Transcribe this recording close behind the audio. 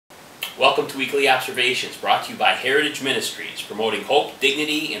Welcome to Weekly Observations, brought to you by Heritage Ministries, promoting hope,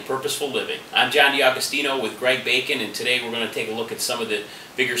 dignity, and purposeful living. I'm John DiAugustino with Greg Bacon, and today we're going to take a look at some of the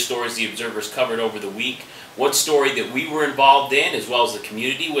bigger stories the Observer's covered over the week. One story that we were involved in, as well as the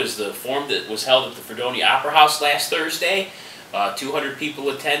community, was the forum that was held at the Fredonia Opera House last Thursday. 200 people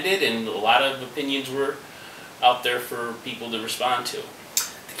attended, and a lot of opinions were out there for people to respond to.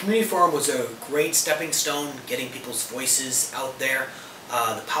 The community forum was a great stepping stone, getting people's voices out there.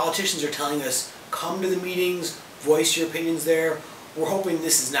 The politicians are telling us, come to the meetings, voice your opinions there. We're hoping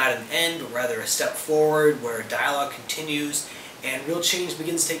this is not an end, but rather a step forward where dialogue continues and real change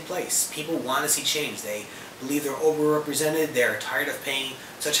begins to take place. People want to see change. They believe they're overrepresented, they're tired of paying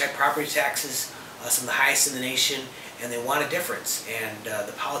such high property taxes, some of the highest in the nation, and they want a difference. And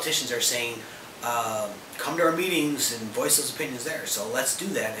the politicians are saying, come to our meetings and voice those opinions there. So let's do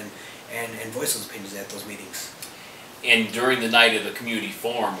that and voice those opinions at those meetings. And during the night of the community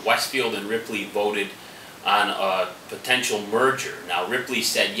forum, Westfield and Ripley voted on a potential merger. Now, Ripley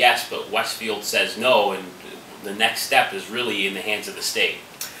said yes, but Westfield says no, and the next step is really in the hands of the state.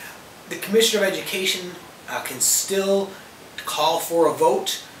 The Commissioner of Education can still call for a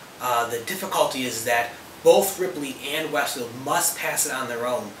vote. The difficulty is that both Ripley and Westfield must pass it on their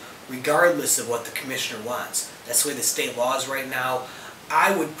own, regardless of what the Commissioner wants. That's the way the state law is right now.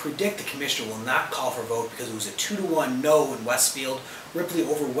 I would predict the Commissioner will not call for a vote because it was a 2-to-1 no in Westfield. Ripley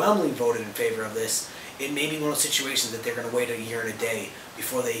overwhelmingly voted in favor of this. It may be one of those situations that they're going to wait a year and a day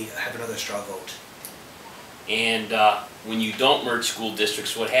before they have another straw vote. And when you don't merge school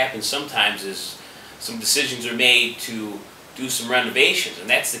districts, what happens sometimes is some decisions are made to do some renovations, and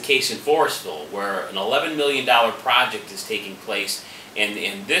that's the case in Forestville, where an $11 million project is taking place,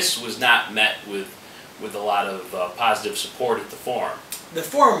 and this was not met with a lot of positive support at the forum. The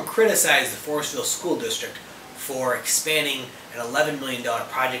forum criticized the Forestville School District for expanding an $11 million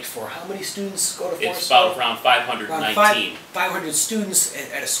project for how many students go to Forestville? It's about around 519. 500 students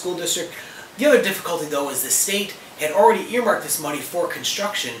at a school district. The other difficulty, though, is the state had already earmarked this money for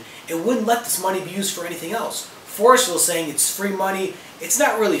construction. It wouldn't let this money be used for anything else. Forestville is saying it's free money. It's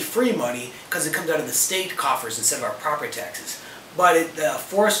not really free money because it comes out of the state coffers instead of our property taxes. But the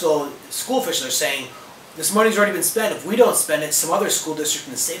Forestville school officials are saying, this money's already been spent. If we don't spend it, some other school district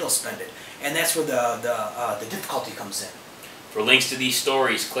in the state will spend it. And that's where the difficulty comes in. For links to these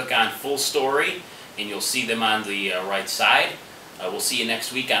stories, click on Full Story, and you'll see them on the right side. We'll see you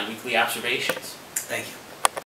next week on Weekly Observations. Thank you.